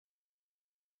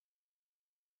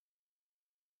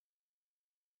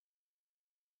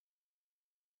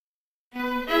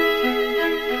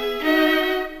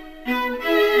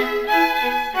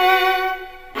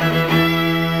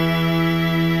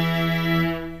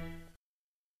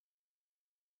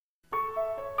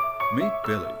Meet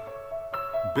Billy.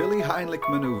 Billy Heinrich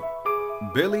Maneuver.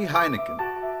 Billy Heineken.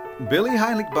 Billy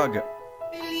Heinrich Bugger.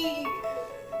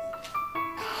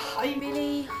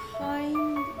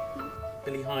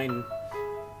 Billy Hein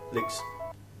licks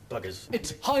buggers.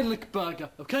 It's Heinrich Burger,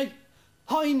 okay?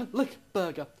 Heinrich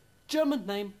Burger. German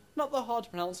name, not that hard to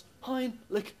pronounce.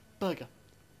 Heinrich Burger.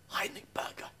 Heinrich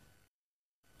Burger.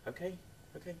 Okay.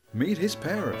 Meet his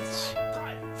parents.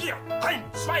 3, 4, 1,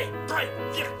 2, 3,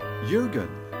 4. Jürgen.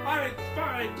 1, 2,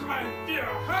 3, 4,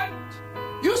 hunt!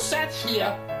 You sat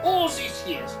here all these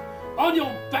years on your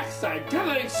backside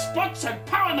gathering spots and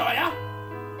paranoia.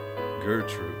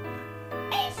 Gertrude.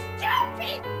 It's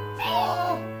stupid!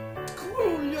 Oh,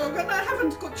 cruel, Jürgen, I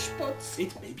haven't got spots.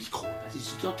 It may be cruel, but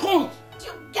it's the truth.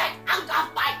 You get out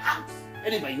of my house!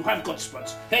 Anyway, you have got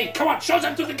spots. Hey, come on, show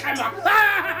them to the camera.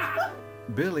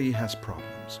 Billy has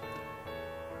problems.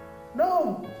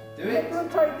 No! Do it. Don't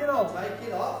take it off. Take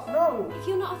it off. No! If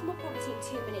you're not off my property in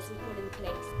 2 minutes, I'm calling the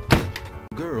police.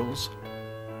 Girls.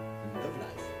 Love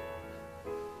life.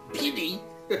 Billy.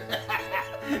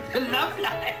 Love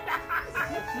life.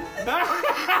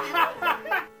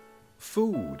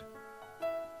 Food.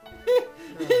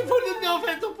 Ich wollte noch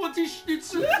weiter på die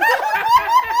Schnitzel.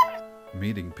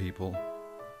 Meeting people.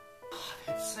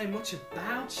 It's so much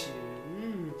about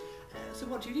you. So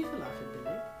what do you do for life,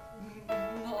 Billy?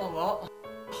 Not a lot.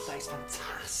 Oh, that's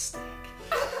fantastic.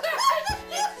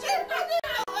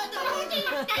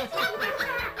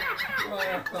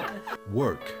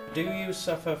 Work. Do you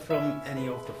suffer from any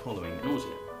of the following?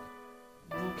 Nausea.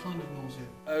 What kind of nausea?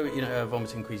 Oh, you know,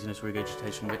 vomiting, queasiness,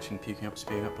 regurgitation, retching, puking up,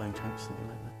 spewing up, blowing chunks, something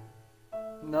like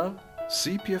that. No.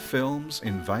 Sepia Films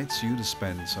invites you to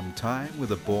spend some time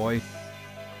with a boy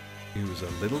who's a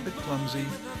little bit clumsy.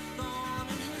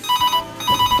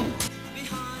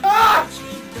 Ah!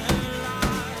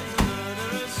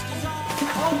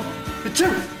 Oh, it's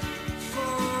you!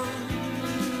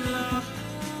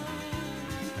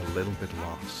 A little bit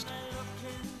lost.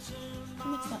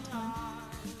 What's that time?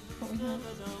 What we have?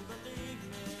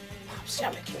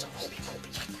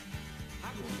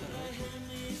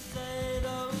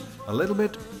 A little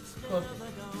bit.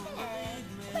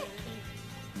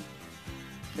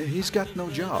 He's got no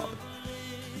job.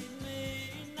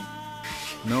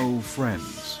 No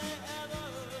friends.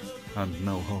 And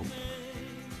no hope.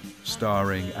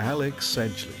 Starring Alex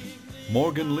Sedgley,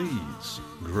 Morgan Lees,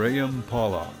 Graham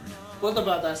Pollard. What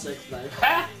about that sex life?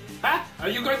 Huh? Huh? Are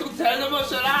you going to tell them or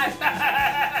shall I?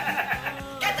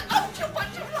 Get out, you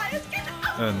bunch of liars! Get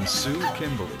out! And Sue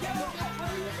Kimberly.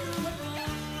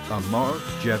 A Mark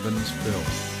Jeavons film.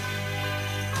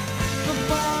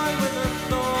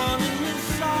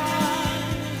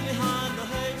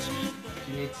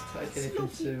 You need to take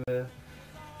anything to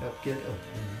help get it up.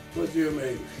 What do you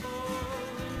mean?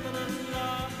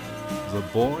 The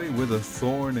boy with a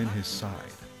thorn in his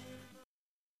side.